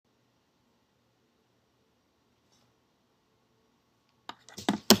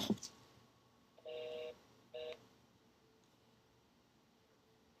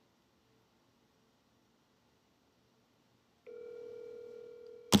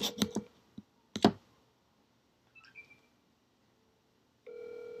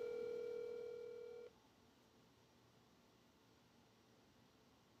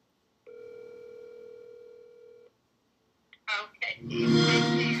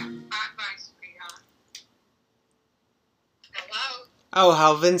Oh,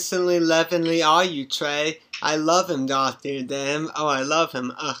 how Vincently Levinly are you, Trey? I love him, Dr. Damn. Oh, I love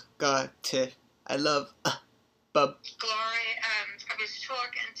him. God, Tiff. I love, Bub. Gloria, I was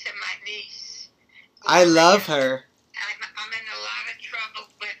talking to my niece. Gloria. I love her. I'm in a lot of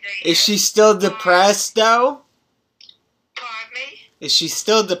trouble with her. Is she still depressed, though? Pardon me? Is she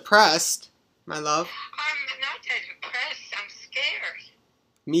still depressed, my love? I'm not that depressed. I'm scared.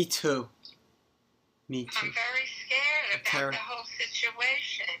 Me too. Me too. I'm very scared about the whole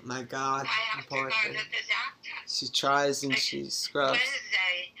situation. My God. I have to go to the doctor. She tries and she scrubs.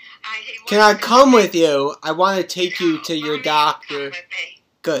 Wednesday, Can I come with you? I want to take you to your doctor. Come with me.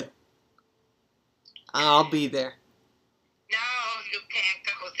 Good. I'll be there. No, you can't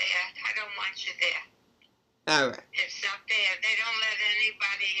go there. I don't want you there. All right. It's not there. They don't let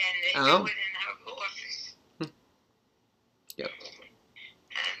anybody in. They do it in her office. Yep.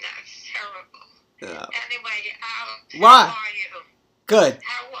 And that's terrible. Yeah. Anyway, Why? How are you? Good.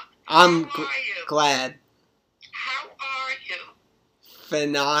 I'm how are you? Glad. How are you?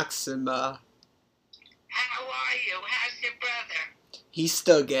 Phenoxima. How are you? How's your brother? He's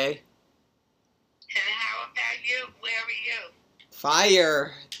still gay. And how about you? Where are you?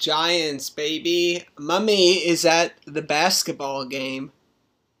 Fire. Giants, baby. Mummy is at the basketball game.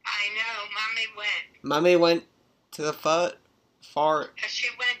 I know. Mommy went. Mommy went to the far. She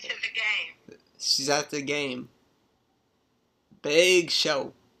went to the game. She's at the game. Big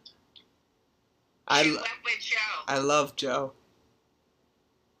show. She went with Joe. I love Joe.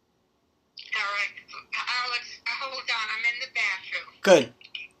 All right. Alex, hold on. I'm in the bathroom. Good.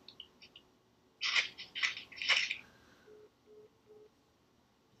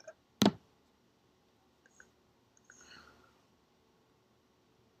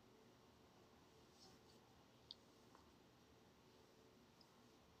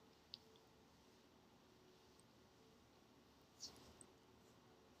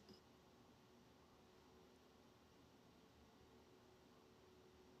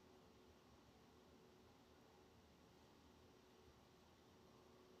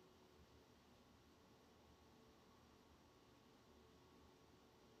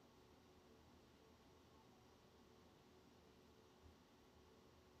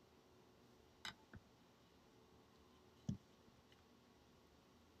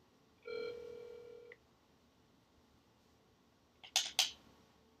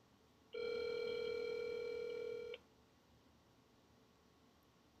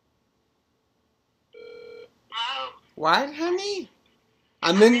 What, honey?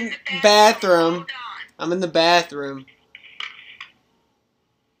 I'm in the bathroom. I'm in the bathroom.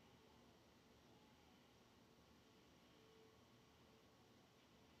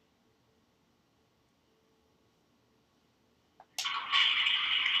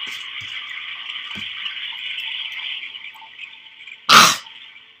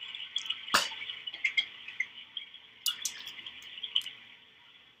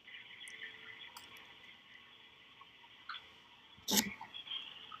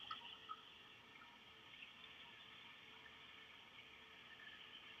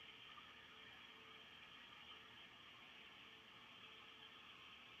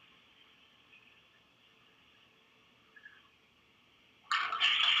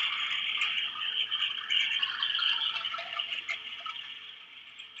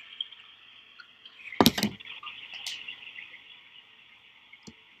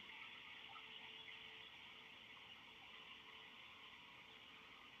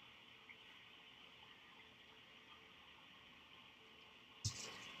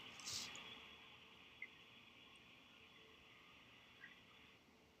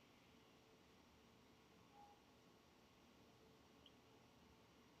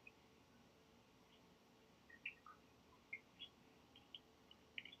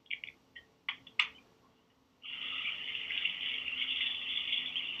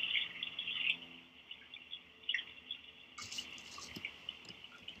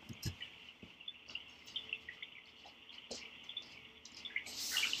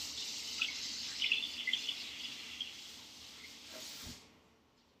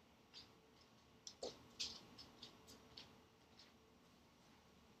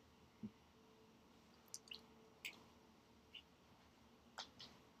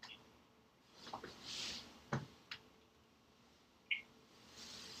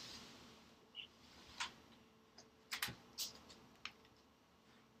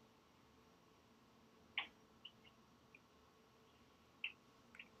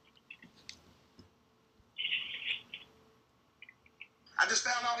 I just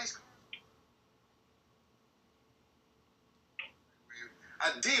found all these.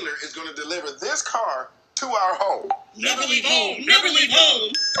 A dealer is going to deliver this car to our home. Never leave home. Never leave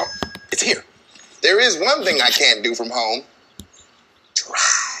home. Oh, it's here. There is one thing I can't do from home. Drive.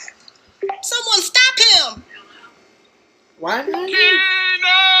 Someone stop him. Why not?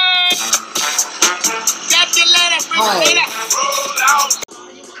 Got your letter, Oh.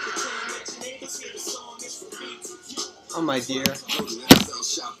 Oh my dear.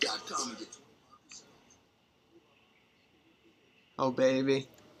 Oh baby.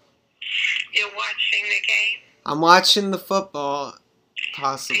 You're watching the game? I'm watching the football,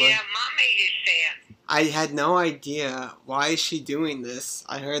 possibly. Yeah, Mommy is there. I had no idea. Why is she doing this?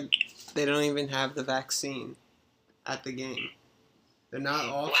 I heard they don't even have the vaccine at the game. They're not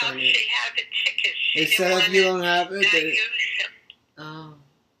offering it. She had the tickets. They said if you don't have it, they they... use them. Oh.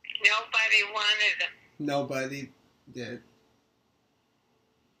 Nobody wanted them. Nobody did.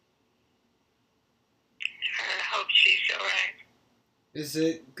 I hope she's alright. Is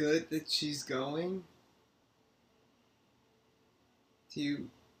it good that she's going? Do you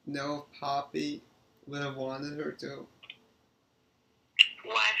know if Poppy would have wanted her to?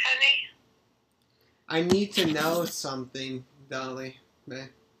 What, honey? I need to know something, Dolly. Man.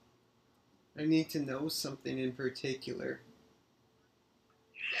 I need to know something in particular.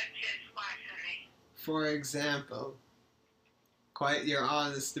 Such as what, honey? For example, quite your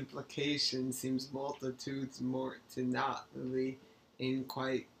honest implication seems multitudes more to not really in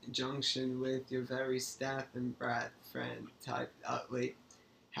quite junction with your very staff and brat friend type utly,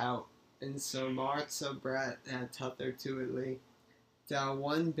 how in so marzo brat had tuther to itly, da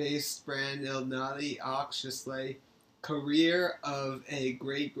one based brand ilnati auctiously, career of a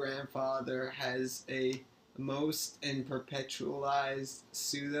great grandfather has a most and perpetualized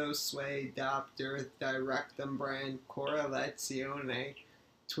pseudo sway doctor directum brand correlazione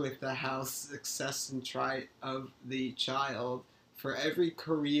with the house success and trait of the child. For every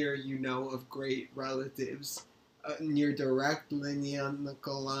career you know of great relatives in your direct lineal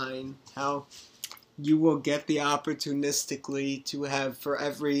line, how you will get the opportunistically to have for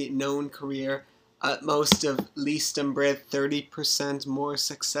every known career at most of least and breadth 30% more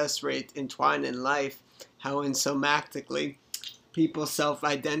success rate entwined in life, how insomactically people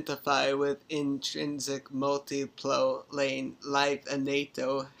self-identify with intrinsic multiplo lane life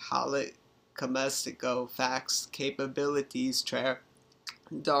annato holic comestico facts capabilities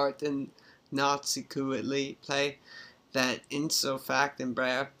dart and not secretly play that inso fact and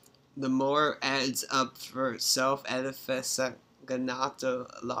brer the more adds up for self-edifice ganato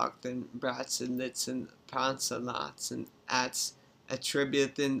locked in brats and lits and pranzalots and ats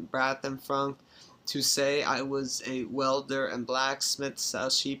attributing brat and frunk to say I was a welder and blacksmith, sell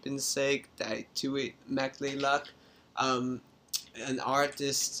sheep and sake, that to it mechly luck, an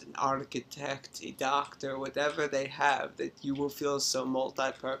artist, an architect, a doctor, whatever they have, that you will feel so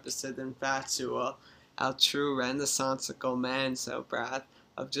multi-purposed and fatual, our true renaissanceical man, so Brad,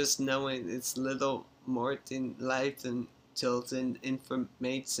 of just knowing it's little more in life than tilting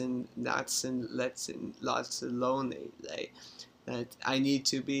information, not in let's in lots of lonely, like, that I need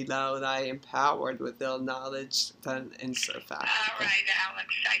to be loud, I empowered with ill knowledge, then in so fast. All right, Alex,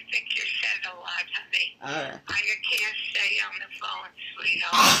 I think you said a lot, honey. All right. I can't stay on the phone,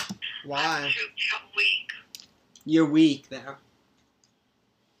 sweetheart. Why? I'm too weak. You're weak there.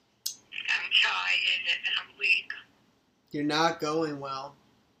 I'm tired and I'm weak. You're not going well.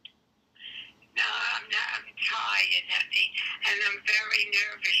 No, I'm not. I'm tired, honey, and I'm very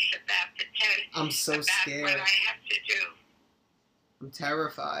nervous about the test. I'm so about scared. what I have to do. I'm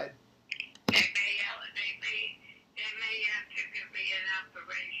terrified. They may have to give me an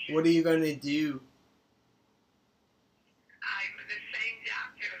operation. What are you going to do? I'm the same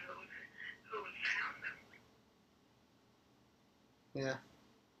doctor who found them. Yeah.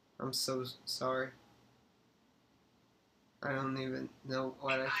 I'm so sorry. I don't even know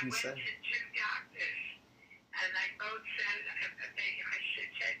what I can say. I went to two doctors, and they both said that I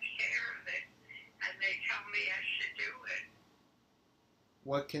should take care of it, and they told me I should do it.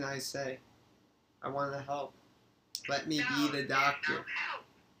 What can I say? I want to help. Let me No, be the doctor. No help.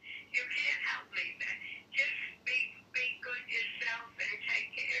 You can't help me. Just be good yourself and take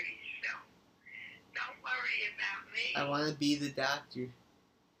care of yourself. Don't worry about me. I want to be the doctor,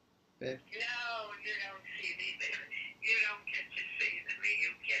 babe. No, you don't see me there. You don't get to see them. Are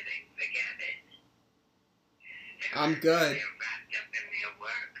you kidding? Forget it. I'm good. They're wrapped up in their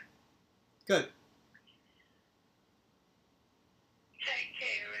work. Good. Take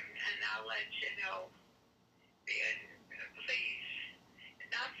care, and I'll let you know. Please,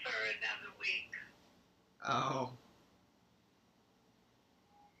 not for another week. Oh.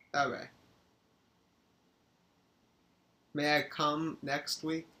 Alright. May I come next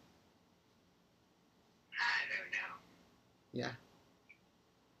week? I don't know. Yeah.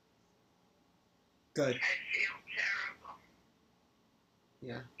 Good. I feel terrible.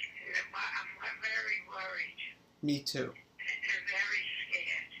 Yeah. I'm very worried Me too. and very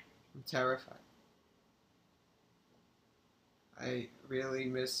scared. I'm terrified. I really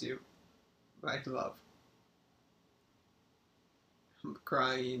miss you, my love. I'm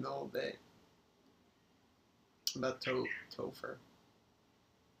crying all day about Topher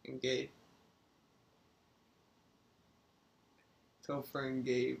and Gabe. Topher and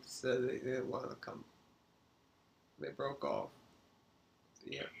Gabe said they didn't want to come. They broke off.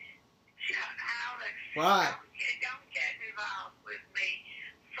 Yeah. Alex, Why? don't get involved with me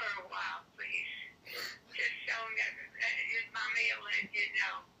for a while, please. Just don't get. Mommy will let you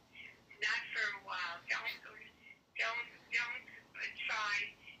know. Not for a while. Don't try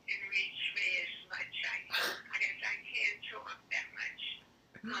and reach me as much. I guess I can't talk that much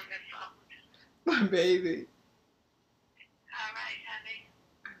on the phone. My baby. All right, honey.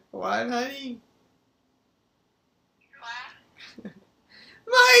 What, honey? What?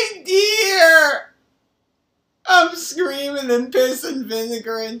 My dear! I'm screaming and pissing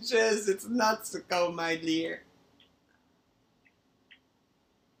vinegar and jizz. It's nutsico, my dear.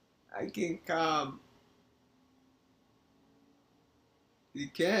 I can come. You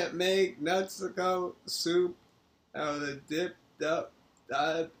can't make nutsico soup out of dipped up,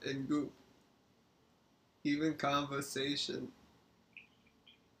 dab, and goop. Even conversation.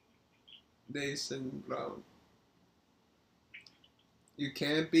 Nation blown. You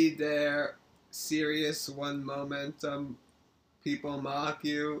can't be there. Serious one momentum. People mock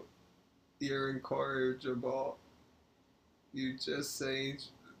you. You're incorrigible. You just say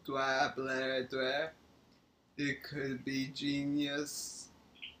blah blah blah. It could be genius,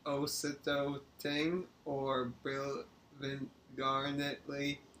 Osito thing, or brilliant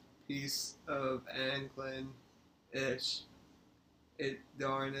garnetly piece of Anglin-ish. It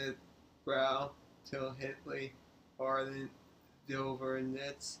darned brow till Hitley, ardent Dover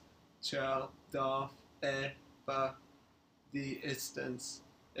knits, chow doff ba the instance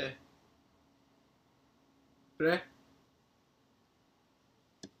Bre? Take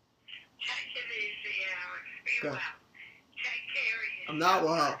it easy, Alex. Be Go. well. Take care of yourself. I'm not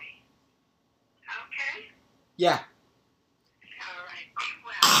well. honey. Okay? Yeah. All right. Be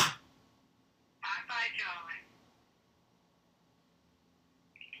well. Bye-bye, darling.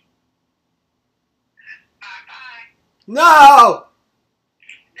 Bye-bye. No!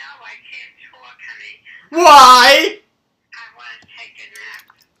 No, I can't talk, honey. Why? I want to take a nap.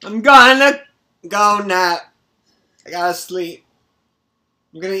 I'm gonna go nap. I gotta sleep.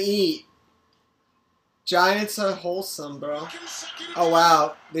 I'm gonna eat. Giants are wholesome, bro. Oh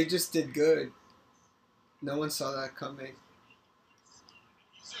wow, they just did good. No one saw that coming.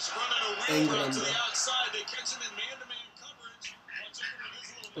 England,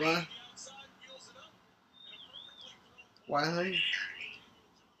 bro. What? Why, honey?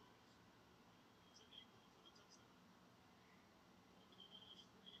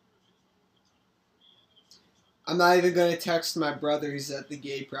 I'm not even gonna text my brother. He's at the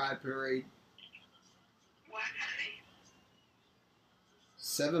gay pride parade. What, honey?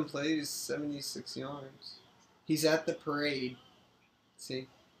 7 plays, 76 yards. He's at the parade. See?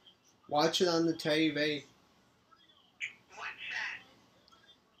 Watch it on the TV. What's that?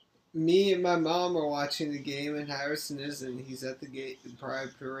 Me and my mom are watching the game and Harrison isn't. He's at the pride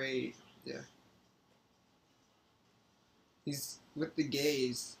parade. Yeah. He's with the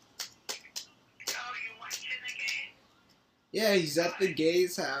gays. Oh, you watching the game? Yeah, he's at the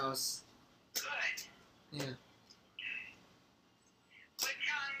gays' house. Good. Yeah. What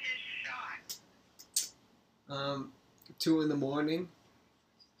time does it start? 2 in the morning.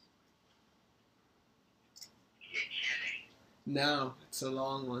 You're kidding. No, it's a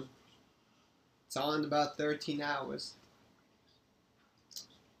long one. It's on in about 13 hours.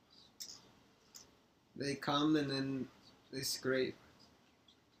 They come and then they scrape.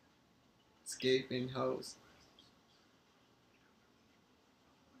 Escaping hose.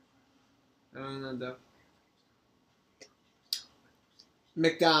 I don't know though.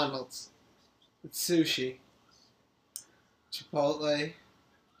 McDonald's. It's sushi. Chipotle.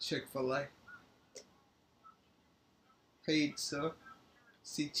 Chick-fil-A. Pizza.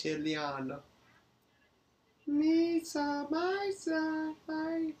 Siciliano. Misa, Misa,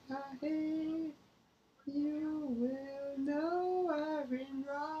 hey. You will know Aaron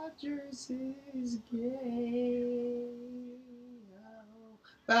Rodgers is gay. Oh,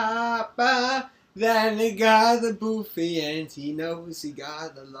 Papa, then he got the boofy and he knows he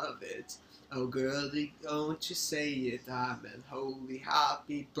gotta love it. Oh, girlie, don't you say it, I'm an holy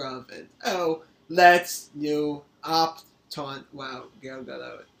happy brother. Oh, Let's you up ton. Wow, girl got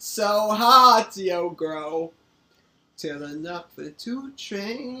out. So hot, yo, girl. Till enough for two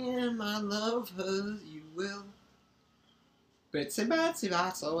train. My love her, you will. Bitsy batsy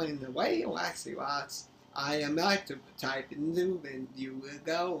bots, oh, in the way, waxy lots. I am active type and do, and you will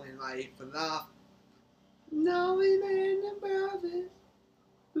go and life for off. Knowing and above it.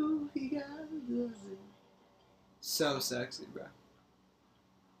 Ooh, he got it. So sexy, bro.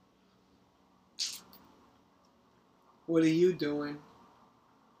 What are you doing?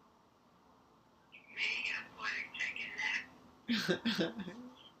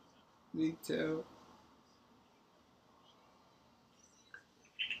 Me too.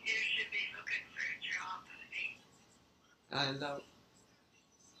 You should be looking for a job, honey. I know.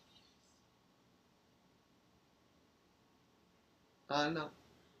 I know.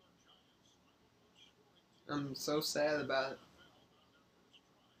 I'm so sad about it.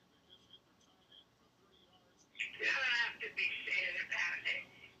 You don't have to be sad about it.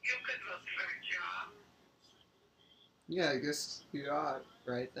 You could look for a job. Yeah, I guess you are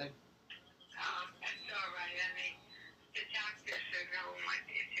right then. That's all right. I mean, the doctors are knowing what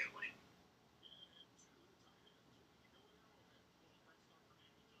they're doing.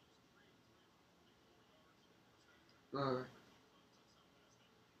 Alright.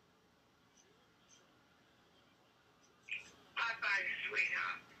 Bye-bye,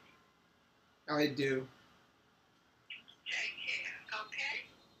 sweetheart. I do. Take care, okay?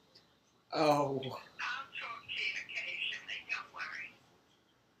 Oh, I'll talk to you occasionally, don't worry.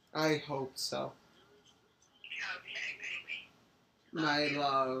 I hope so. Okay, baby. My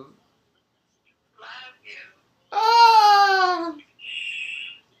love. Love you. Ah!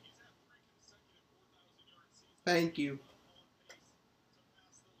 Thank you.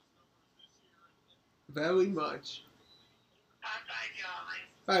 Very much. Bye-bye, darling.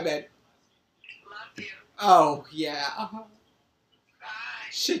 Bye, babe. Love you. Oh, yeah. Bye.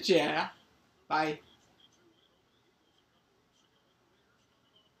 Shit, yeah. Bye.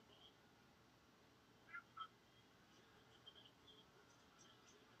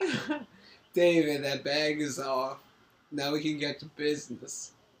 David, that bag is off. Now we can get to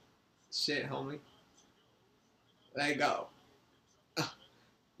business. Shit, homie. Let go.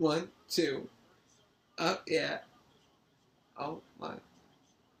 1, 2. Up, yeah. Oh, my.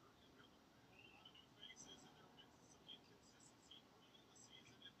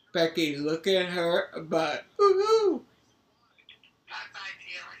 Becky, look at her butt. Woohoo! Bye-bye,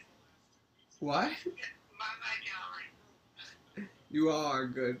 dearie. What? Bye-bye, darling. You are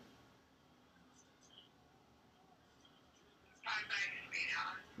good. Bye-bye,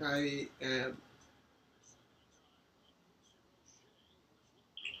 sweetheart. I am.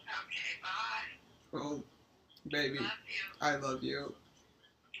 Okay, bye. Oh, baby. Love you. I love you.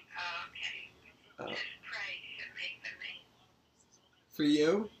 Okay. Just pray to me for me. For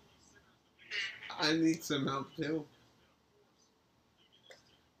you? I need some help too.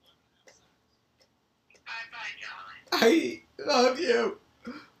 Bye-bye, darling. I love you.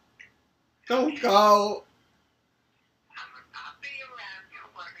 Don't go. I'll be around,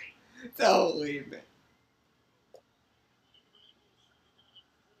 don't worry. Don't leave me.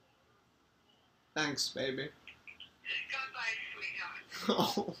 Thanks, baby. Goodbye,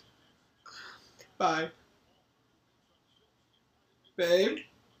 sweetheart. Oh. Bye. Babe,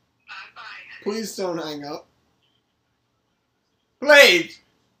 Bye-bye, honey. please don't hang up. Please.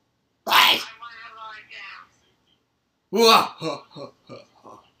 Bye. I want to lie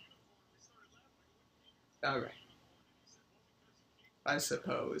down. Alright. I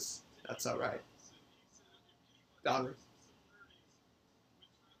suppose that's alright. Darling.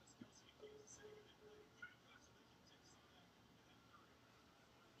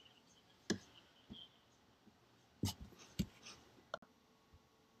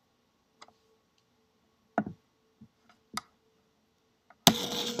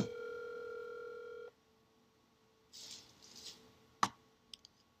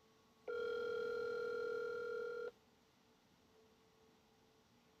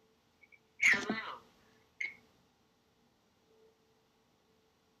 Hello.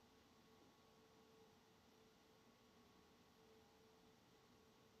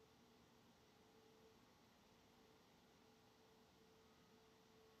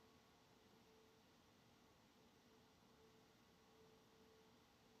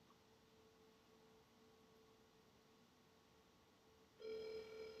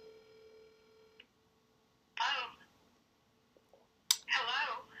 Oh.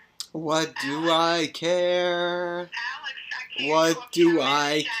 Hello. What do I care? Alex, I can't What talk do to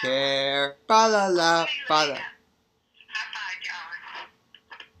I you. care? Ba la la, ba la. Bye-bye,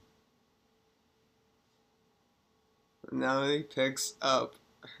 darling. Nellie picks up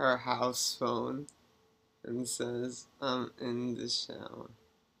her house phone and says, I'm in the shower.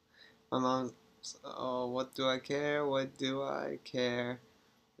 My mom's, oh, what do I care? What do I care?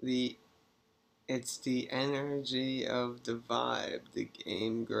 It's the energy of the vibe, the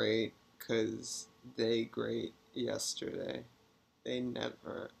game great, 'cause they great yesterday. They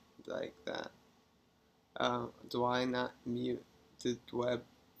never like that. Do I not mute the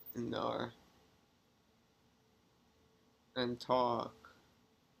webinar and talk?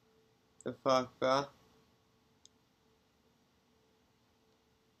 The fuck, bruh?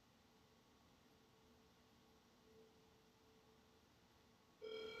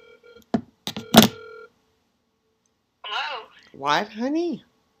 Hello? What, honey?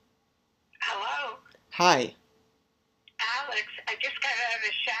 Hello? Hi. Alex, I just got out of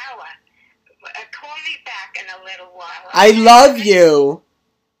the shower. Call me back in a little while. I love you.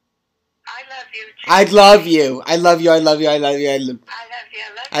 I love you too. I love you. I love you. I love you. I love you. I love I love you.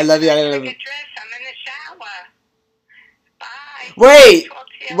 I love you. I love Take you. a dress. I'm in the shower. Bye. Wait. Talk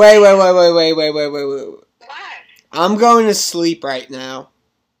to you Wait. later. What? I'm going to sleep right now.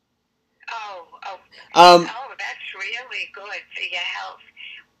 Oh, Um. that's really good for your health.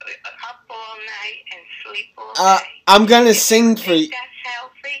 Up all night and sleep all day. I'm gonna sing for you. That's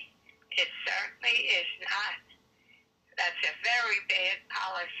healthy? It certainly is not. That's a very bad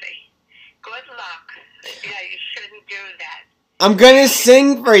policy. Good luck. Yeah, you shouldn't do that. I'm gonna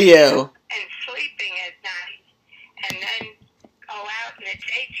sing for you. And sleeping at night, and then go out in the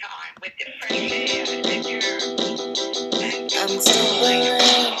daytime with the fresh air and the germs.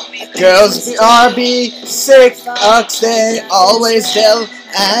 Girls are be sick, they always they'll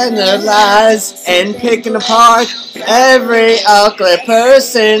analyze and picking apart every ugly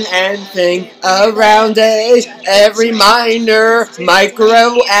person and thing around it. Every minor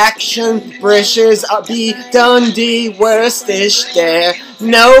micro action brishes be Dundee worst-ish there.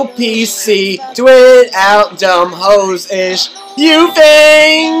 No PC, do it out dumb hoes-ish. You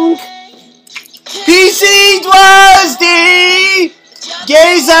think PC was the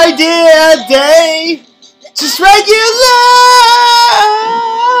gay's idea day? Just regular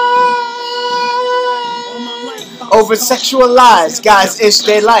over sexualized guys ish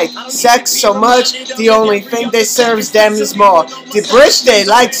they like sex so much the only thing they serves them is more. The British they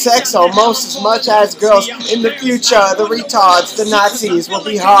like sex almost as much as girls. In the future the retards, the Nazis will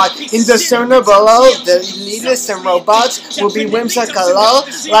be hard indiscernible. The elitists and robots will be whimsical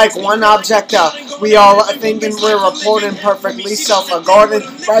like one objector. We all are thinking we're reporting perfectly self-regarding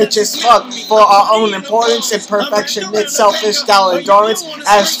righteous fuck for our own importance and perfection. It's selfish style endurance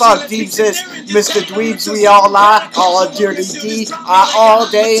as fuck deeps is Mr. Dweebs we all lie. All dirty D all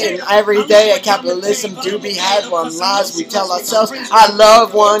day and every day. A capitalism do be had one lies we tell ourselves. I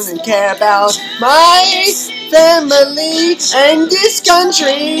love one and care about my family and this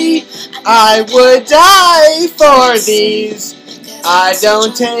country. I would die for these. I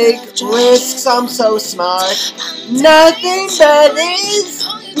don't take risks, I'm so smart. Nothing bad is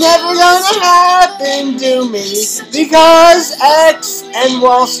never gonna happen to me because X and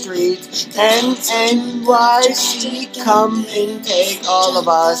Wall Street and NYC come and take all of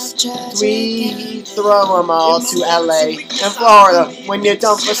us. We throw them all to LA and Florida. When you're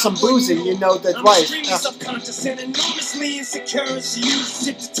done for some boozing, you know that wife. Subconscious and enormously insecure, and she uses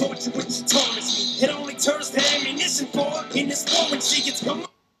it to torture when she torments me. It only turns to ammunition for her in this war when she gets come.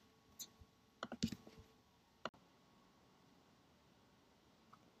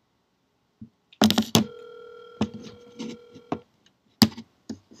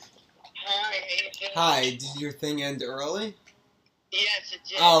 Hi, how you doing? Hi, did your thing end early? Yes, it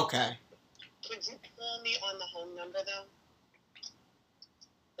did. Oh, okay. Could you call me on the home number, though?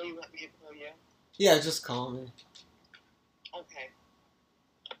 Or you want me to call you? Yeah, just call me. Okay.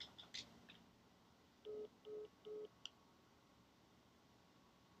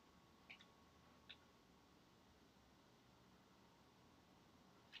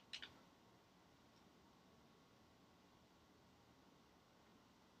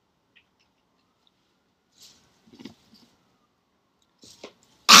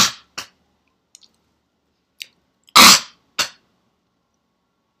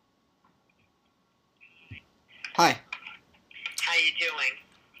 Hi. How you doing?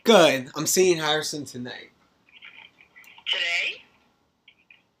 Good. I'm seeing Harrison tonight. Today?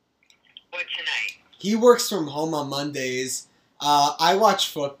 What tonight? He works from home on Mondays. I watch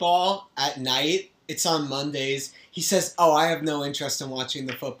football at night. It's on Mondays. He says, oh, I have no interest in watching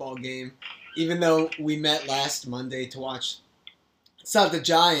the football game. Even though we met last Monday to watch. It's not the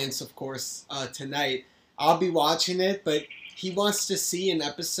Giants, of course, tonight. I'll be watching it, but he wants to see an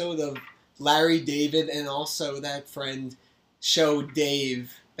episode of Larry David and also that friend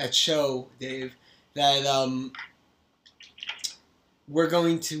Dave, that we're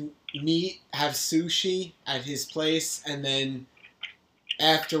going to meet, have sushi at his place, and then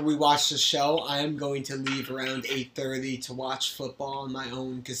after we watch the show, I am going to leave around 8:30 to watch football on my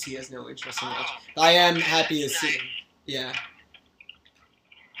own because he has no interest in watching. But I am happy to see him. Yeah.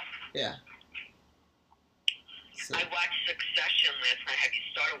 Yeah. So. I watched Succession last night. Have you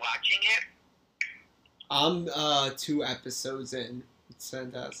started watching it? I'm 2 episodes in. It's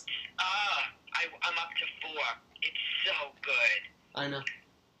fantastic. I'm up to 4. It's so good. I know.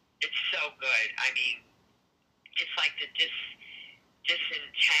 It's so good. I mean, it's like the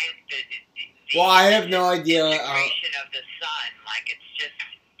well, I have no idea. Integration of the sun. Like, it's just...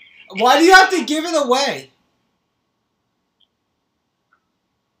 Why do you have to give it away?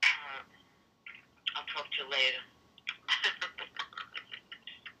 I'll talk to you later.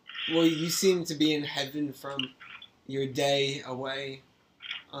 Well, you seem to be in heaven from your day away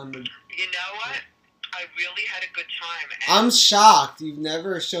on the... You know what? I really had a good time. I'm shocked. You've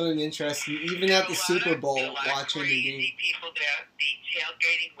never shown interest, even at the Super Bowl, watching the game. People there. The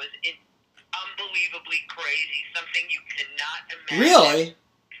tailgating was unbelievably crazy. Something you cannot imagine. Really?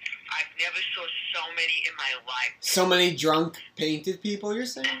 I've never saw so many in my life. So many drunk, painted people, you're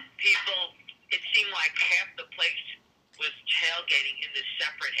saying? People, it seemed like half the place was tailgating in this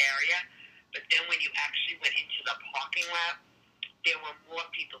separate area, but then when you actually went into the parking lot, there were more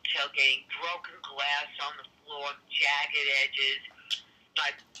people tailgating, broken glass on the floor, jagged edges.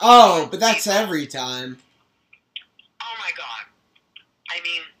 Like, oh, but that's every time. Oh my God. I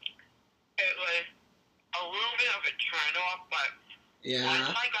mean, it was a little bit of a turn-off, but yeah. once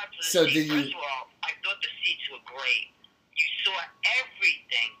I got to the so seat, did you... first of all, I thought the seats were great. You saw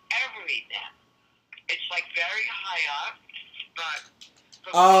everything. It's like very high up, but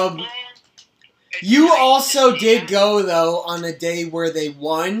for people, you nice also did go, though, on a day where they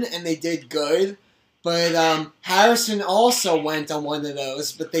won, and they did good. But Harrison also went on one of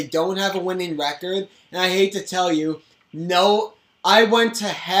those, but they don't have a winning record. And I hate to tell you, no, I went to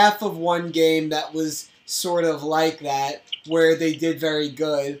half of one game that was sort of like that, where they did very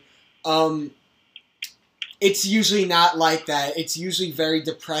good. It's usually not like that. It's usually very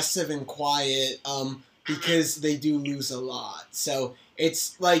depressive and quiet because they do lose a lot. So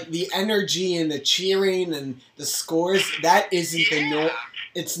it's like the energy and the cheering and the scores, that isn't the norm.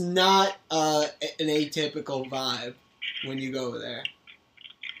 It's not an atypical vibe when you go there.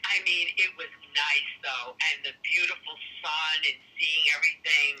 I mean, it was nice, though, and the beautiful sun and seeing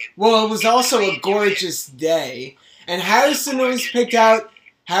everything. Well, it was also a gorgeous day. And Harrison always picked out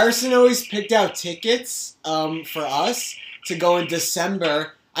tickets for us to go in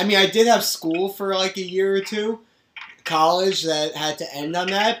December. I mean, I did have school for like a year or two, college that had to end on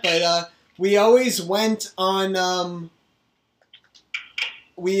that, but we always went on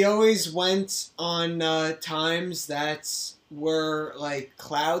times that were like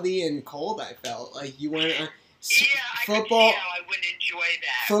cloudy and cold. I felt like you went on football. I could see how I wouldn't enjoy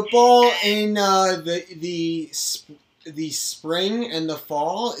that. Football in the spring and the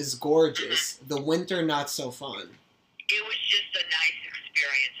fall is gorgeous. The winter, not so fun. It was just a nice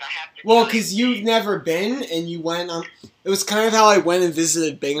experience, I have to well, tell you. because you've never been, and you went on... It was kind of how I went and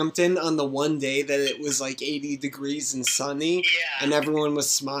visited Binghamton on the one day that it was like 80 degrees and sunny, and everyone was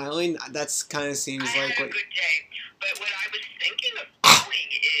smiling. That's kind of seems I like had what... a good day, but what I was thinking of doing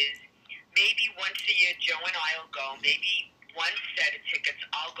is maybe once a year Joe and I will go, maybe one set of tickets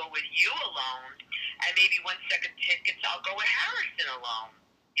I'll go with you alone, and maybe one set of tickets I'll go with Harrison alone,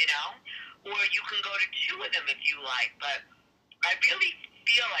 you know? Or you can go to 2 of them if you like, but I really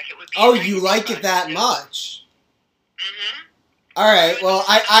feel like it would be... Oh, you like it that much? Mm-hmm. All right. Well,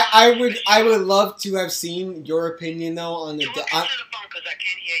 I would love to have seen your opinion though on the Talk into the phone because I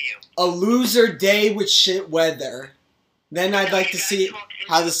can't hear you. a loser day with shit weather. Then I'd like to see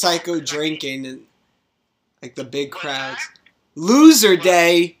how the psycho drinking and like the big crowds. Loser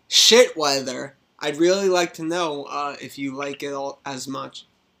day, shit weather. I'd really like to know if you like it all as much.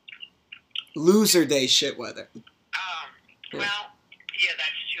 Loser day, shit weather. Well, yeah,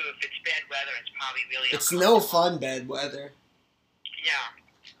 that's true. If it's bad weather, it's probably really It's no fun bad weather. Yeah.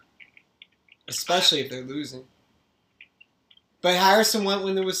 Especially if they're losing. But Harrison went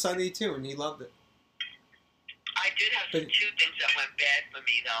when it was sunny too, and he loved it. I did have 2 things that went bad for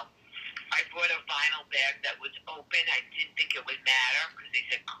me, though. I bought a vinyl bag that was open. I didn't think it would matter because they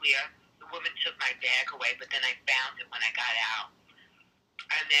said clear. The woman took my bag away, but then I found it when I got out.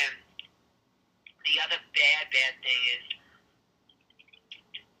 And then the other bad thing is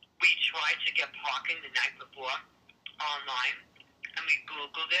we tried to get parking the night before online, and we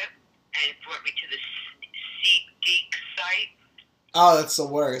Googled it, and it brought me to the SeatGeek site, Oh, that's the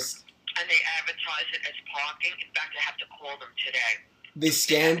worst. and they advertise it as parking. In fact, I have to call them today. They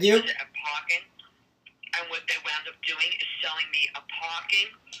scammed you? They advertise it as parking, and what they wound up doing is selling me a parking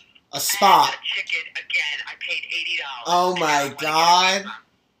A spot. and a ticket again. I paid $80. Oh and I my don't wanna get a God. refund.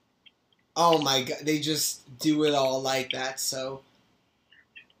 Oh my God. They just do it all like that, so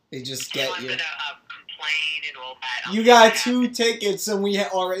they just So get I'm you. gonna complain and all that. You got 2 tickets and we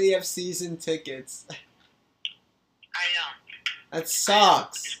already have season tickets. I know. That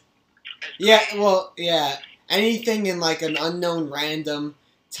sucks. It's Yeah, crazy. well, yeah. Anything in like an unknown random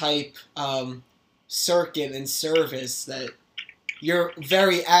type circuit and service that you're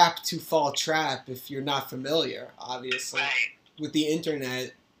very apt to fall trap if you're not familiar, obviously. Right. With the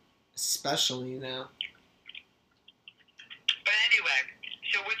internet, especially now. But anyway,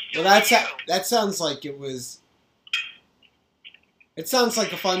 so what's Well, doing you? that sounds like it was. It sounds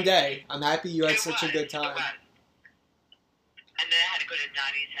like a fun day. I'm happy you had It such a was, good it time. was. And then I had to go to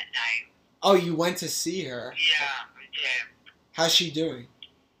Nani's at night. Oh, you went to see her. Yeah, I did. How's she doing?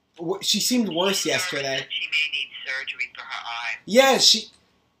 She seemed worse She's nervous yesterday. that she may need surgery for her eye. Yeah,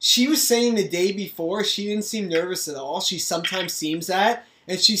 she was saying the day before she didn't seem nervous at all. She sometimes seems that,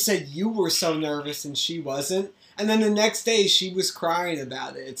 and she said you were so nervous and she wasn't. And then the next day she was crying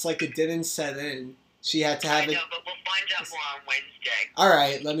about it. It's like it didn't set in. She had to have I it. know, but we'll find out more on Wednesday. All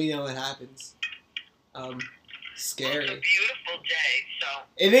right, let me know what happens. Well, Scary. it's a beautiful day, so...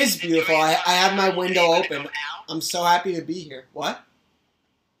 It is beautiful. I have my window Are you open. gonna go out? I'm so happy to be here. What?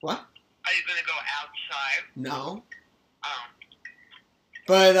 What? Are you going to go outside? No. Oh.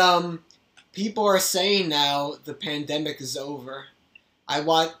 But people are saying now the pandemic is over. I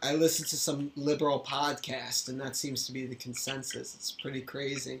listened to some liberal podcast, and that seems to be the consensus. It's pretty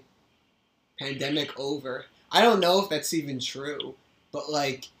crazy. Pandemic over. I don't know if that's even true, but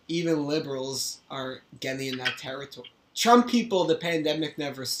like even liberals are getting in that territory. Trump people, the pandemic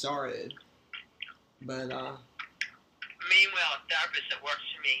never started, but Meanwhile, a therapist that works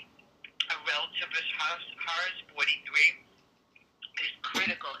for me, a relative of hers, 43, is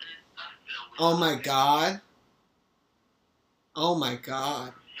critical in the hospital. oh my God, oh my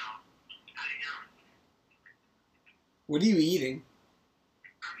God, So, I know. what are you eating?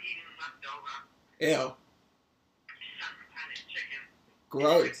 I'm eating leftover Ew, some kind of chicken.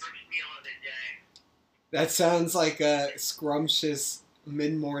 gross. It's my first meal of the day. That sounds like a scrumptious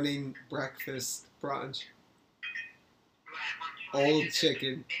mid-morning breakfast brunch. Right, I'm trying Old to do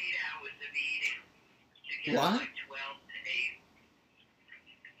chicken. 8 hours of eating to get What? like 12 to 8.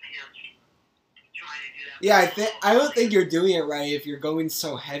 You know, trying to do that. Yeah, I don't think you're doing it right if you're going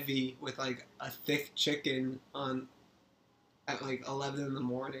so heavy with like a thick chicken at like 11 in the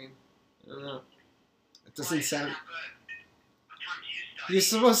morning. I don't know. It doesn't Right, sound. not good. What time do you start You're eating?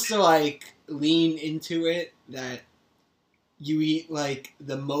 supposed to like lean into it that you eat like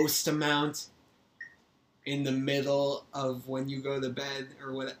the most amount in the middle of when you go to bed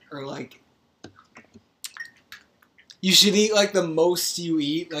or what, or like you should eat like the most you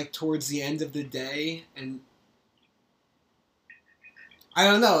eat like towards the end of the day, and I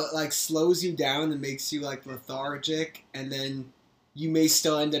don't know, it like slows you down and makes you like lethargic, and then you may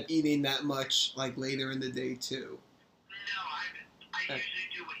still end up eating that much like later in the day too. No, I usually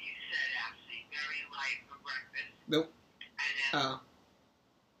do what you said, actually. Very light for breakfast. Nope. And then Oh.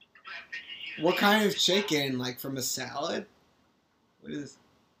 breakfast is usually... What kind of chicken? Like from a salad? What is?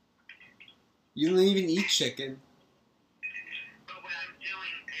 You don't even eat chicken. But what I'm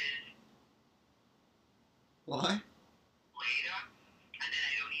doing is What? later, and then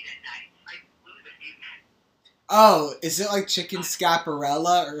I don't eat at night. I lose a few... Oh, is it like chicken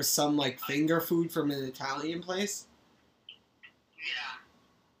scaparella or some like finger food from an Italian place? Yeah.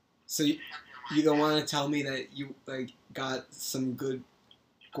 So you Something like don't that. want to tell me that you like got some good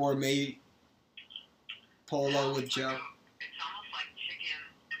gourmet polo No, with it's Joe? like it's almost like chicken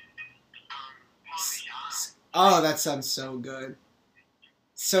parmesan. Oh, that sounds so good.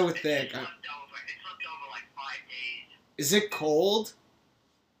 So It's thick. left over. It's left over like 5 days. Is it cold?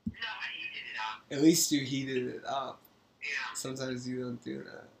 No, I heated it up. At least you heated it up. Yeah. Sometimes you don't do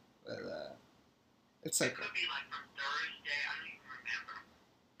that. But it's It like, could be like from Thursday. I don't even remember.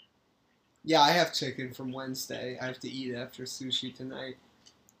 yeah, I have chicken from Wednesday. I have to eat after sushi tonight.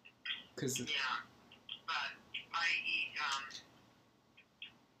 Cause Yeah. But I eat,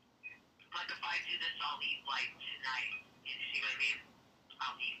 like if I do this, I'll eat light tonight. You see what I mean?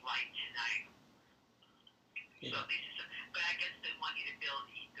 I'll eat light tonight. So Yeah. this is, but I guess they want you to be able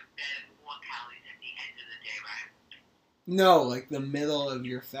to eat the bed more calories at the end of the day, right? No, like the middle of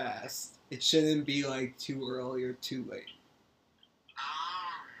your fast. It shouldn't be like too early or too late.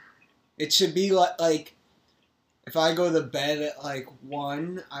 Oh. It should be like if I go to bed at like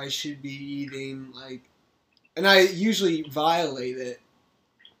 1, I should be eating like, and I usually violate it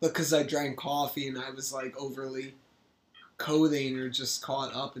because I drank coffee and I was like overly coding or just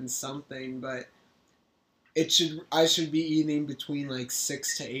caught up in something, but I should be eating between like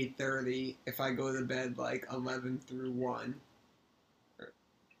 6 to 8:30 if I go to bed like 11 through 1. Do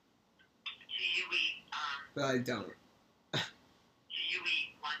you eat, But I don't. do you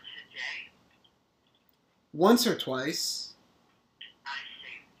eat once a day? Once or twice. I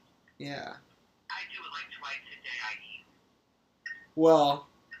see. Yeah. I do it like twice a day I eat. Well,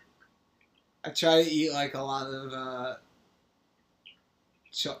 I try to eat like a lot of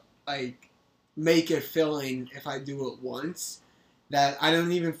like make it filling if I do it once. That I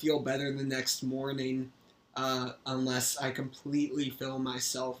don't even feel better the next morning unless I completely fill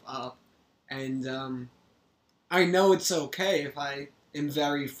myself up. And I know it's okay if I am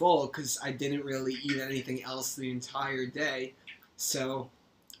very full because I didn't really eat anything else the entire day. So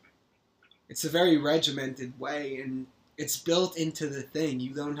it's a very regimented way, and it's built into the thing.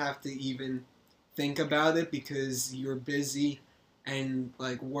 You don't have to even think about it because you're busy and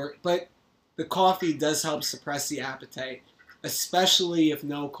like work. But the coffee does help suppress the appetite, especially if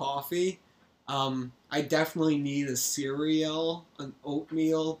no coffee. I definitely need a cereal, an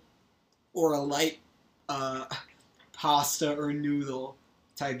oatmeal, or a light pasta or noodle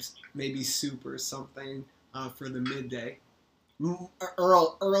types, maybe soup or something for the midday,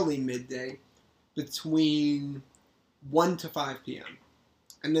 early midday, between 1 to 5 p.m.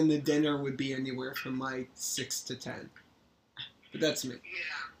 And then the dinner would be anywhere from like 6 to 10. But that's me.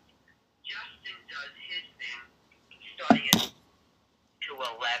 Yeah. Justin does his thing starting at to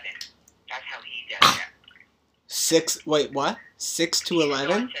 11. That's how he does it. 6, wait, what? 6 to He 11?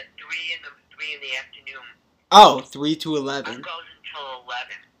 starts at 3 in the afternoon. Oh, 3 to That 11. goes until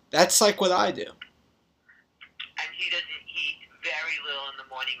 11. That's like what I do. And he doesn't eat very little in the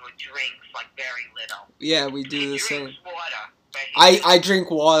morning or drinks like very little. Yeah, we do He the drinks same. water. But he I drink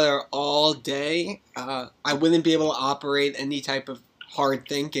water all day. I wouldn't be able to operate any type of hard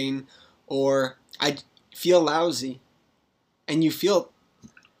thinking, or I'd feel lousy. And you feel...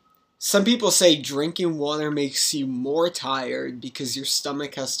 Some people say drinking water makes you more tired because your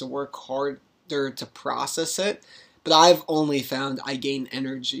stomach has to work harder to process it. But I've only found I gain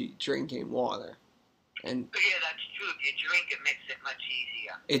energy drinking water. And Yeah, that's true. If you drink, it makes it much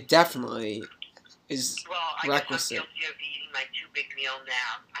easier. it definitely is Well, I requisite. guess I'm guilty of eating my 2 big meal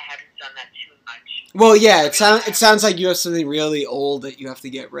now. I haven't done that too much. Well, yeah, it sounds like you have something really old that you have to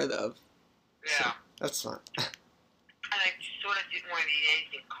get rid of. So, Yeah. that's fine. And I sort of didn't want to eat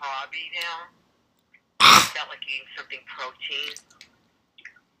anything carby now. I felt like eating something protein.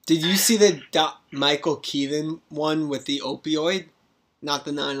 Did you see the Michael Keaton one with the opioid? Not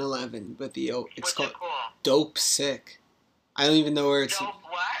the 9/11, but the it's What's called it called? Dope Sick. I don't even know where it's Dope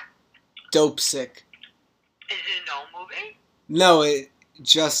what? Dope Sick. Is it an old movie? No, it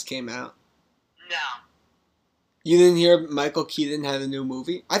just came out. No. You didn't hear Michael Keaton had a new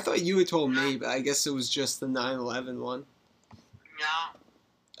movie? I thought you had told me, but I guess it was just the 9/11 one. No.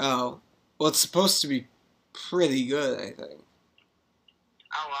 Oh, well, it's supposed to be pretty good, I think.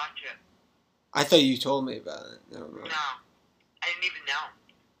 I'll watch it. I thought you told me about it. Never mind. No. I didn't even know.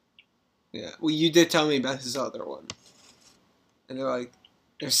 Yeah, well, you did tell me about his other one. And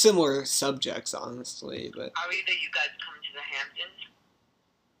they're similar subjects, honestly, but... Are either you guys coming to the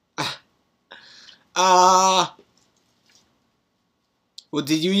Hamptons? Well,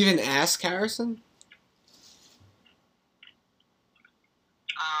 did you even ask Harrison?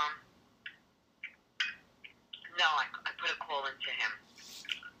 No, I put a call into him.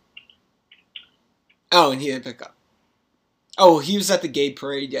 Oh, and he didn't pick up. Oh, he was at the gay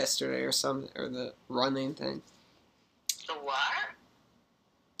parade yesterday or the running thing. The what?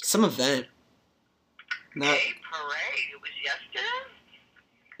 Some event. Not, Gay parade? It was yesterday?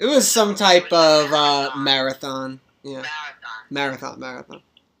 it was some type of marathon. Yeah. Marathon.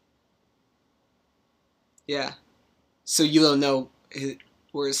 Yeah. So you don't know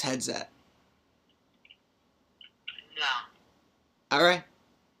where his head's at. No. Alright.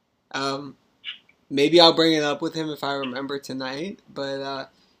 Maybe I'll bring it up with him if I remember tonight, but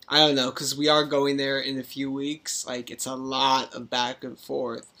I don't know, because we are going there in a few weeks. Like, it's a lot of back and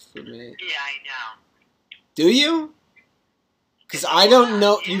forth for me. Yeah, I know. Do you? Because I don't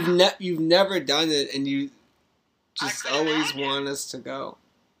know. You've never done it, and you just always want us to go.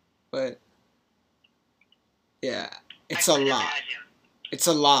 But yeah, it's a lot. Imagine. It's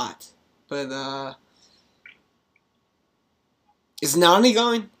a lot. But is Nani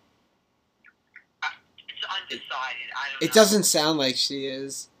going? It's undecided. I don't know. It doesn't sound like she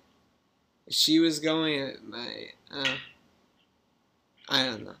is. If she was going, it might. I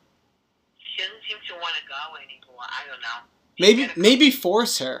don't know. She doesn't seem to want to go anymore. I don't know. Maybe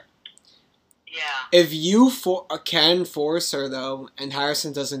force her. Yeah. If you can force her though, and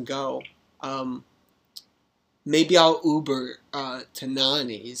Harrison doesn't go, maybe I'll Uber to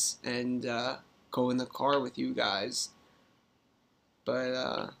Nani's and go in the car with you guys.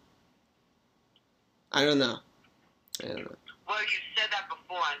 But I don't know. Well, you said that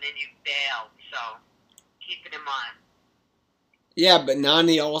before, and then you bailed, so keep it in mind. Yeah, but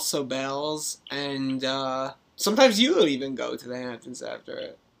Nani also bails, and sometimes you'll even go to the Hamptons after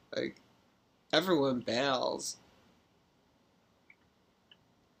it. Like, everyone bails.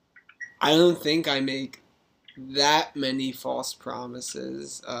 I don't think I make that many false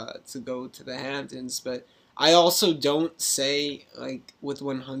promises to go to the Hamptons, but I also don't say, like, with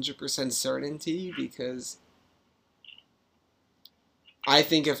 100% certainty, because I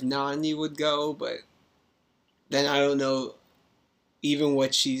think if Nani would go, but then I don't know even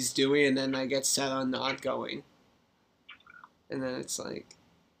what she's doing, and then I get set on not going. And then it's like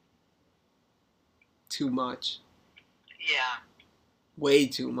too much. Yeah. Way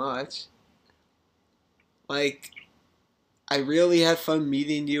too much. Like, I really had fun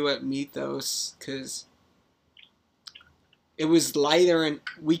meeting you at Mythos, because it was lighter, and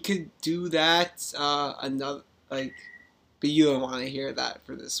we could do that another, like, but you don't want to hear that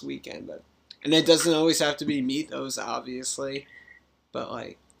for this weekend, but, and it doesn't always have to be Mythos, obviously. But,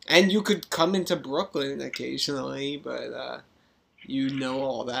 like, and you could come into Brooklyn occasionally, but, you know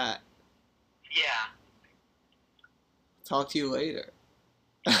all that. Yeah. Talk to you later.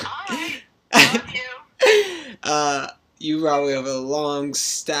 Alright. Love you. You probably have a long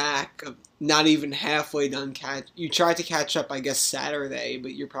stack of not even halfway done You tried to catch up, I guess, Saturday,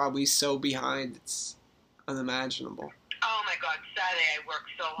 but you're probably so behind, it's unimaginable. Oh my God, Saturday I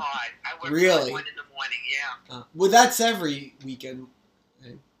worked so hard. I worked Really? till 1 in the morning, yeah. Well, that's every weekend.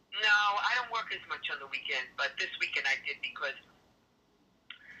 No, I don't work as much on the weekend, but this weekend I did because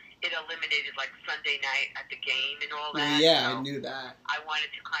it eliminated like Sunday night at the game and all that. Yeah, so I knew that. I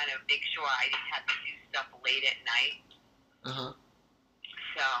wanted to kind of make sure I didn't have to do stuff late at night. Uh-huh.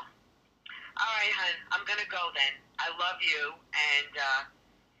 So, all right, hon, I'm gonna go then. I love you, and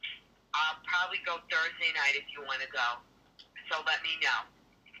I'll probably go Thursday night if you want to go. So let me know,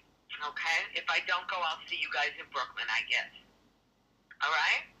 okay? If I don't go, I'll see you guys in Brooklyn, I guess. All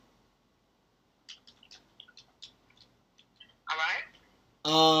right? All right?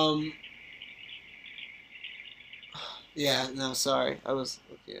 Yeah, no, sorry. I was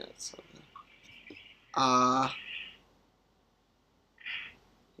looking at something.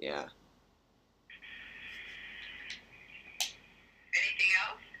 Yeah. Anything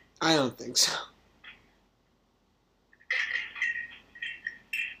else? I don't think so.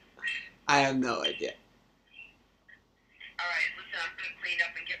 I have no idea. All right, listen, I'm going to clean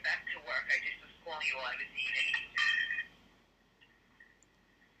up and get back to work. I just was calling you while I was eating.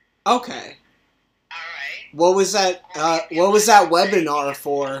 Okay. All right. What was that webinar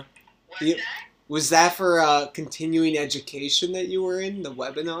for? What's that? Was that for continuing education that you were in, the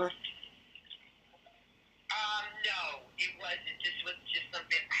webinar? No, it wasn't. This was just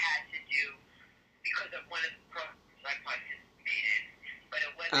something I had to do because of one of the programs I participated in. But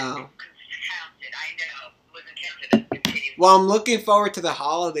it wasn't counted. I know. It wasn't counted as continuing. Well, I'm looking forward to the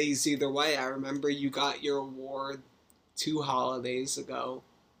holidays either way. I remember you got your award 2 holidays ago.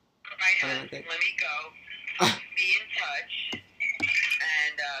 All right, hon, let me go. Be in touch.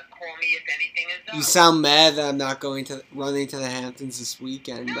 And call me if anything is up. You sound mad that I'm not running to the Hamptons this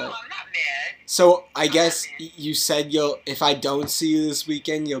weekend. No, but I'm not mad. So I guess you said if I don't see you this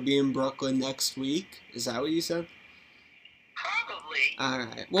weekend, you'll be in Brooklyn next week. Is that what you said? Probably. All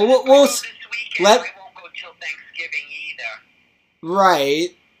right. Well, we'll this weekend, I won't go till Thanksgiving either.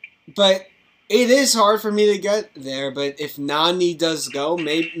 Right, but it is hard for me to get there. But if Nani does go,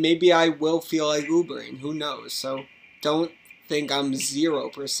 maybe I will feel like Ubering. Who knows? So don't think I'm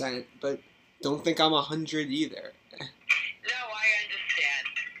 0%, but don't think I'm 100 either. No, I understand.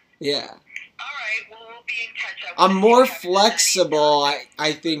 Yeah. All right, well, we'll be in touch. I'm more flexible,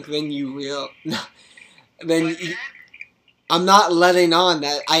 I think, than you I'm not letting on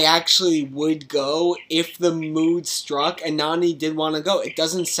that I actually would go if the mood struck and Nani did want to go. It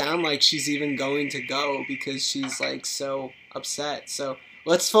doesn't sound like she's even going to go because she's, like, so upset. So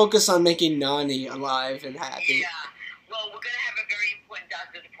let's focus on making Nani alive and happy. Yeah. Well, we're going to have a very important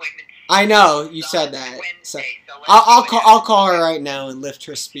doctor's appointment. I know, you said that. Wednesday, so I'll call her right now and lift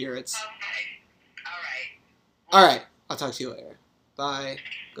her spirits. Okay. All right. I'll talk to you later. Bye.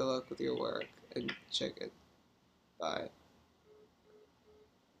 Good luck with your work and chicken. Bye.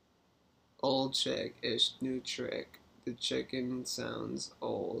 Old chick ish, new trick. The chicken sounds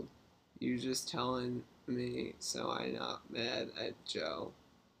old. You just telling me so I not mad at Joe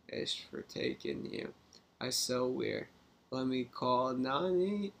ish for taking you. I so weird. Let me call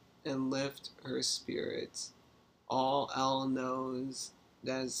Nani and lift her spirits. All L knows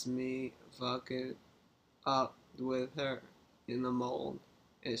that's me fucking up with her in the mold.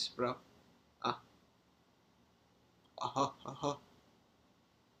 Ish, bro. Uh-huh.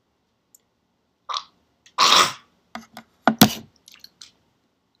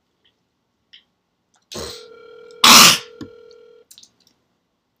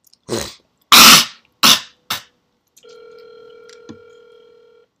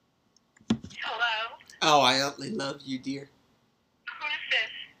 Hello? Oh, I only love you, dear. Who's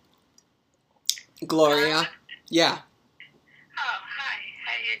this? Gloria. Yeah. Oh, hi.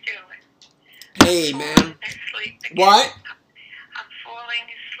 How you doing? Hey, Falling man. asleep again. What? I'm falling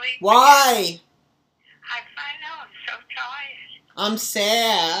asleep. Why? Again. I know. I'm so tired. I'm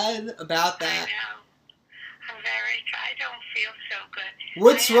sad about I that. know. I don't feel so good.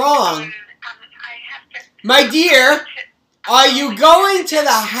 What's I have wrong? I have to. My dear, are you going to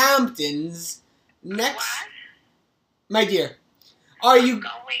the Hamptons next? What? My dear, are I'm you... going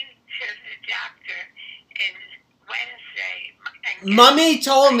to the doctor in Wednesday. and Mummy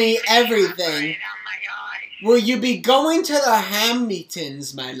told get me an everything. operate on my eyes. Will you be going to the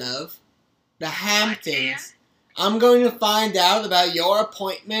Hamptons, my love? The dear? Hamptons. I'm going to find out about your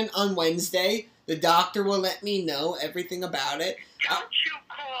appointment on Wednesday. The doctor will let me know everything about it. Don't you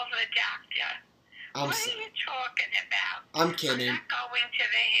call the doctor. What are you talking about? I'm kidding. I'm not going to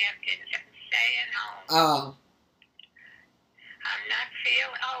the Hamptons. I'm staying home. Oh. I'm not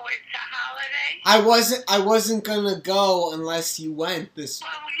feeling. Oh, it's a holiday. I wasn't gonna go unless you went this.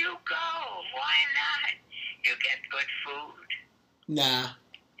 Well, you go. Why not? You get good food. Nah,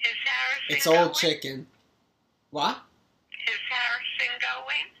 Is Harrison it's going? old chicken. What? Is Harrison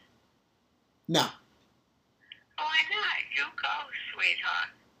going? No. Why not? You go,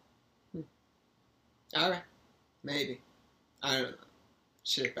 sweetheart. All right, maybe. I don't know.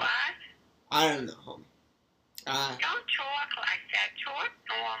 Shit. What? I don't know, homie. Don't talk like that. Talk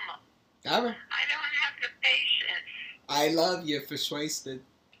normal. All right. I don't have the patience. I love you for wasted.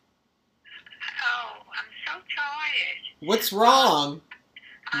 Oh, I'm so tired. What's wrong?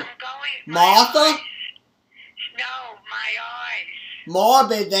 I'm going. Martha? My eyes. No, my eyes.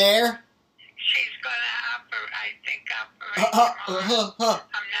 Morbid there. She's gonna operate tomorrow. I'm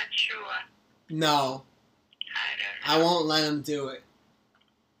not sure. No, I don't know. I won't let him do it.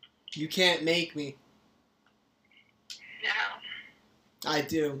 You can't make me. No. I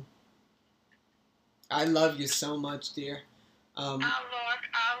do. I love you so much, dear. I'll let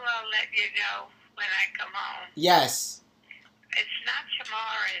you know when I come home. Yes. It's not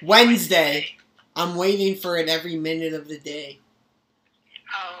tomorrow. It's Wednesday. I'm waiting for it every minute of the day.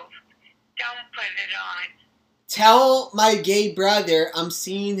 Oh, don't put it on. Tell my gay brother I'm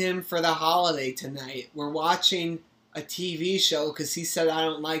seeing him for the holiday tonight. We're watching a TV show because he said I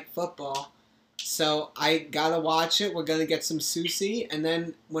don't like football. So I gotta watch it. We're gonna get some sushi, and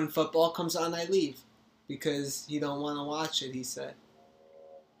then when football comes on, I leave because he don't want to watch it. He said.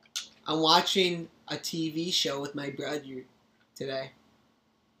 I'm watching a TV show with my brother today.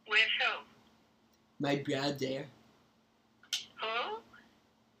 With who? My brother. Who?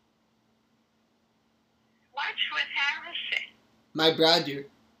 Watch with Harrison. My brother.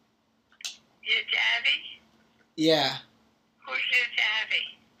 Your daddy? Yeah. Who's your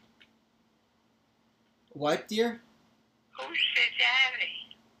daddy? What, dear? Who's your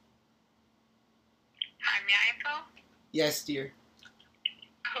daddy? I'm Yanko? Yes, dear.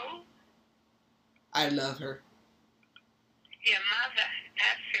 Who? I love her. Your mother.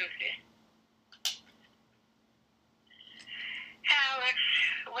 That's Susie. Alex,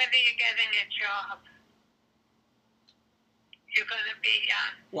 when are you getting a job? You're going to be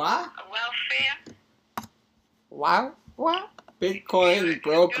on What? welfare? What? Bitcoin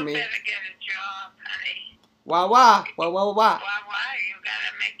broke you me. You better get a job, honey. What? Why? You got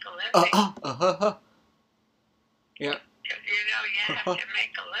to make a living. Yeah. You have to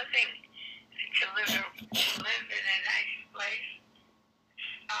make a living to live in a nice place,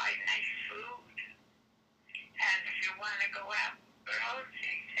 buy nice food. And if you want to go out, girls,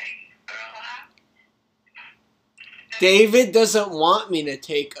 you take a girl out. David doesn't want me to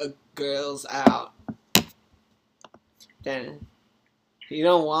take girls out. Then he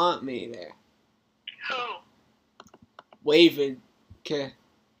don't want me there. Who? David. Okay.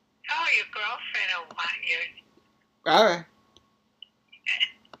 Oh, your girlfriend will want you. All right.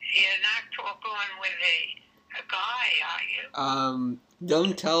 You're not going with a guy, are you?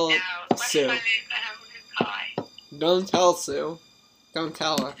 Don't tell. Now, What's Sue. my name for having a pie? Don't tell Sue. Don't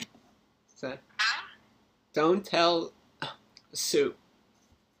tell her. Say, Huh? don't tell Sue.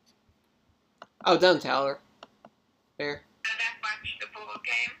 Oh, don't tell her. There. And I watched the ball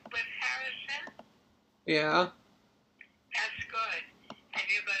game with Harrison. Yeah. That's good. And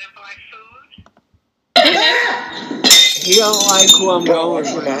you're gonna buy food? He don't like who I'm going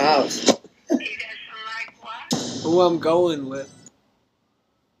in with. my house. He doesn't like what? Who I'm going with.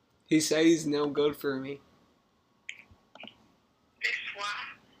 He said he's no good for me. This what?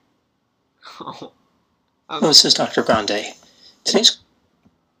 Oh, Oh, this is Dr. Grande. Today's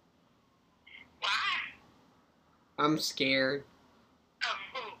What? I'm scared. Of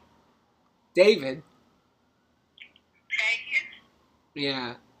who? David. Pagan?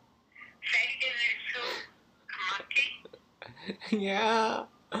 Yeah. Pagan is who? A monkey? Yeah.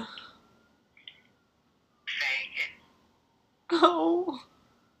 Pagan. Oh.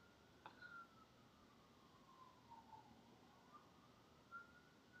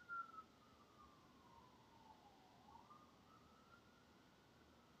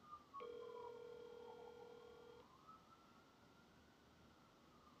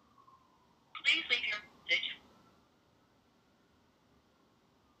 Please leave your message.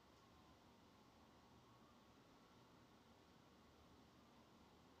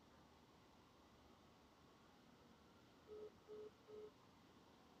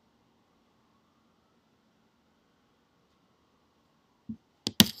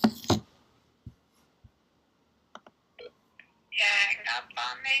 You hang up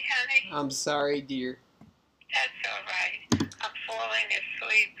on me, honey? I'm sorry, dear. That's all right. I'm falling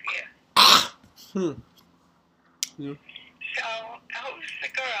asleep here. Hmm. Yeah. So, who's the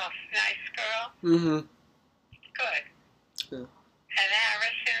girl? Nice girl? Mm-hmm. Good. Yeah. And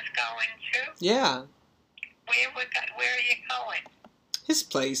Harrison's going too? Yeah. Where are you going? His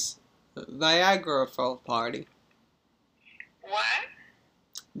place. Viagra Fall Party. What?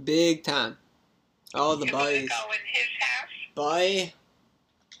 Big time. All the You gonna boys. go in his house? Boy.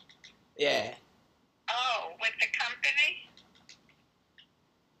 Yeah. Oh, with the company?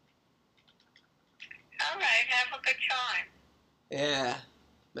 All right, have a good time. Yeah.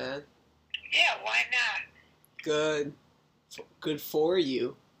 Man. Yeah, why not? Good. Good for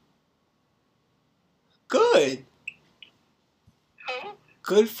you. Good. Who?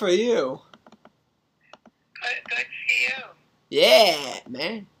 Good for you. Good for you. Yeah,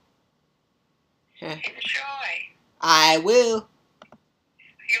 man. Yeah. Enjoy. I will.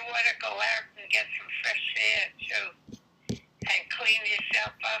 You want to go out and get some fresh air, too. And clean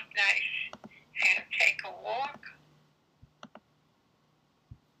yourself up nice. And take a walk.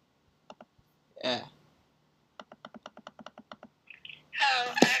 Yeah.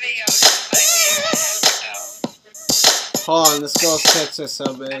 Oh, adios, my dear. I have to go. Hold on, this girl's tits are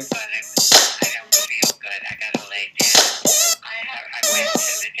so big. I don't feel good. I gotta lay down. I went to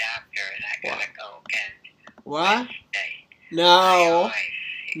the doctor and I gotta go again. What? Wednesday. No. My eyes.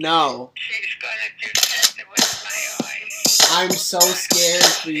 No. She's gonna do something with my eyes. I'm so scared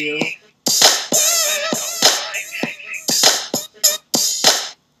for you.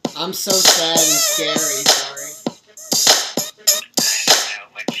 I'm so sad and scary, sorry. I don't know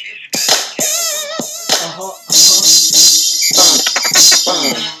what she's gonna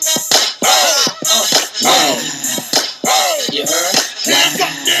do. You heard? Hands up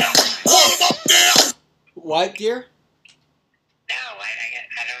now! Hold them up now! What, dear? No, I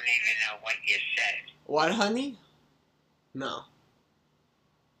don't even know what you said. What, honey? No.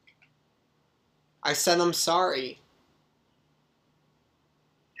 I said I'm sorry.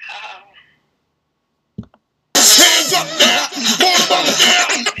 Oh. Hands up now! Hold them up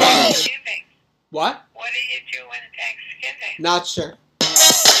now! Thanksgiving. What? What are you doing Thanksgiving? Not sure.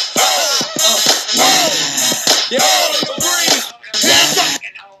 You're all in the breeze! Hands up!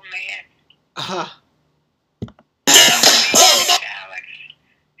 An old man. Uh-huh. Hold them up! Alex.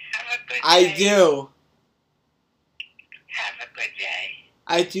 Have a good day. I do. Have a good day.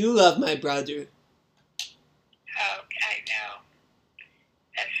 I do love my brother. Oh, I know.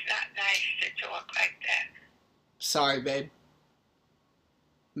 That's not nice to talk like that. Sorry, babe.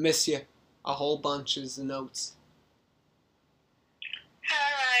 Miss you. A whole bunch is the notes. All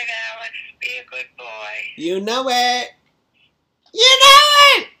right, Alex. Be a good boy. You know it. You know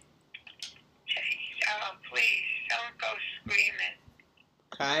it. Oh, please, don't go screaming.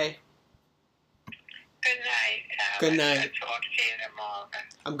 Okay. Good night, Alex. Good night. I'll talk to you tomorrow.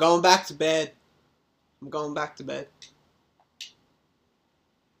 I'm going back to bed. I'm going back to bed.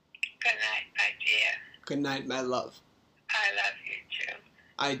 Good night, my dear. Good night, my love. I love you, too.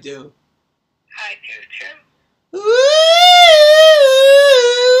 I do. I do, too. Ooh.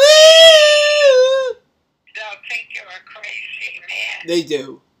 They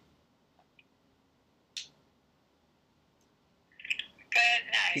do. Good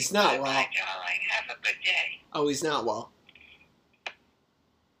night. He's not well. Bye, darling. Have a good day. Oh, he's not well.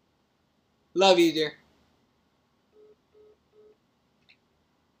 Love you, dear.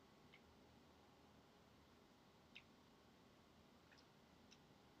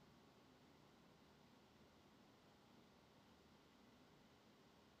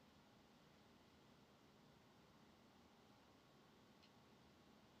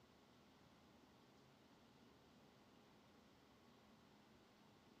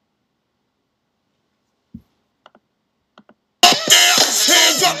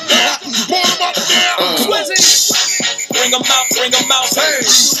 Hands up now, pull them up now. Bring them out, bring them out, hey.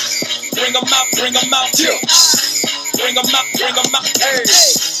 Bring them out, bring them out, yeah. Bring them out, bring them out, hey.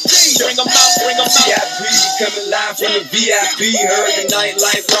 Bring them out, bring them out. VIP coming live from the VIP. Heard the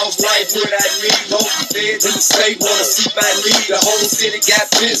nightlife, lost life without me. Local feds in the state wanna see by me. The whole city got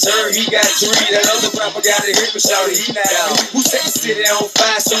pissed, heard he got 3. That other rapper got a hit, but shouted he not out. Who set the city on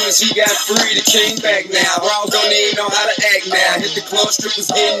fire soon as he got free? The king back now. Bros don't even know how to act now. Hit the club, strippers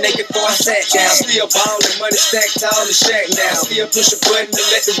getting naked before I sat down. Still ballin', money stacked tall in shack now. Still push a button to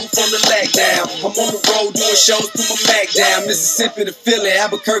let the roof on the lag down. I'm on the road doing shows, put my Mac down. Mississippi to Philly,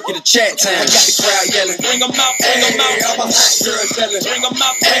 Albuquerque to chat time. I got the crowd yelling, bring them out, bring them out. All my hot girls yelling, bring them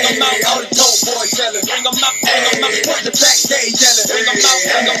out, bring them out. All the dope boys yelling, bring them out, bring them out. Put the backstage yelling, bring them out,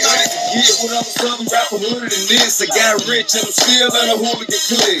 bring them out. Yeah, what other southern rapper hooded than this? I got rich and I'm still in a hooligan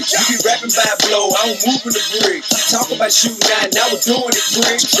clique. You be rapping by blow, I don't move in the brick. Talk about shooting out, now we're doing it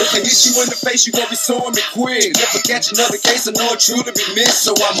quick. If I hit you in the face, you gon' be sawing me quick. If I catch another case, I know it truly be missed.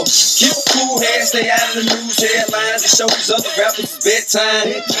 So I'ma keep a cool head, stay out of the news headlines, and show these other rappers it's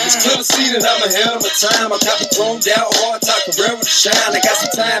bedtime. It's clear to see that I'm ahead of my time. I copy thrown down hard, talk career with a shine. I got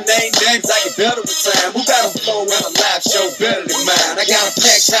some time, they ain't names, I get better with time. Who got a flow and a live show better than mine? I got a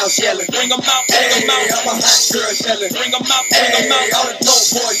packed house yelling, bring them out, bring them out. All my hot girls yelling, bring them out, bring them out. All the dope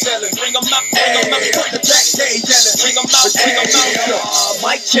boys yelling, bring them out, bring them out. Put the backstage yelling, bring them out, bring them out.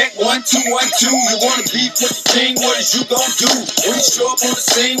 Mic check 1 2 1 2. You wanna beef with the king? What is you gon' do? When you show up on the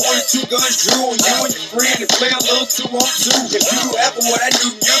scene, 1 or 2 guns drew on you and your friend and play a little 2 on 2. If you do ever what I do,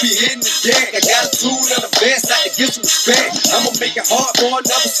 you'll be hitting the deck. I got a tool and a vest, I can get some respect. I'ma make it hard for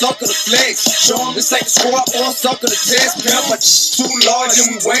another sucker to flex. Show 'em this ain't the squad or a sucker to test. Pimp, my too large and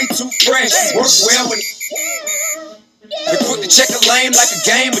we way too fresh. Work well when they quick to check a lane like a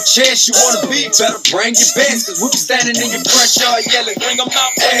game of chess. You wanna be better, bring your best. Cause we be standing in your front yard yelling, bring them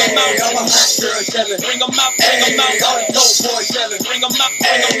out, bring them out. All my hot girls yelling, bring them out, bring them out. All the dope boys yelling, bring them out,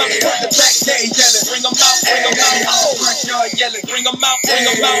 bring them out. Put the backstage yelling, bring them out, bring them out. Front yard yelling, bring them out, bring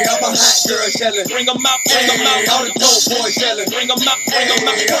them out. All my hot girls yelling, bring them out, bring them out. All the dope boys yelling, bring them out, bring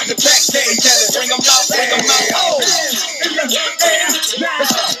them out. Put the backstage yelling, bring them out, bring them out.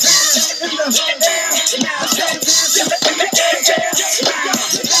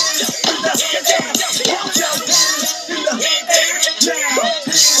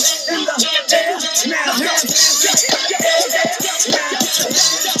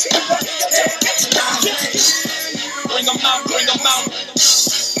 Bring them out, bring them out.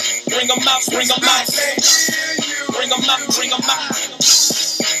 Bring them out, bring them out. Bring them out, bring them out.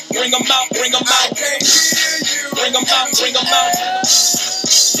 Bring them out, bring them out. Bring them out, bring them out.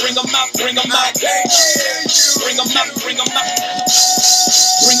 Bring them out, bring them out. Bring them out, bring them out.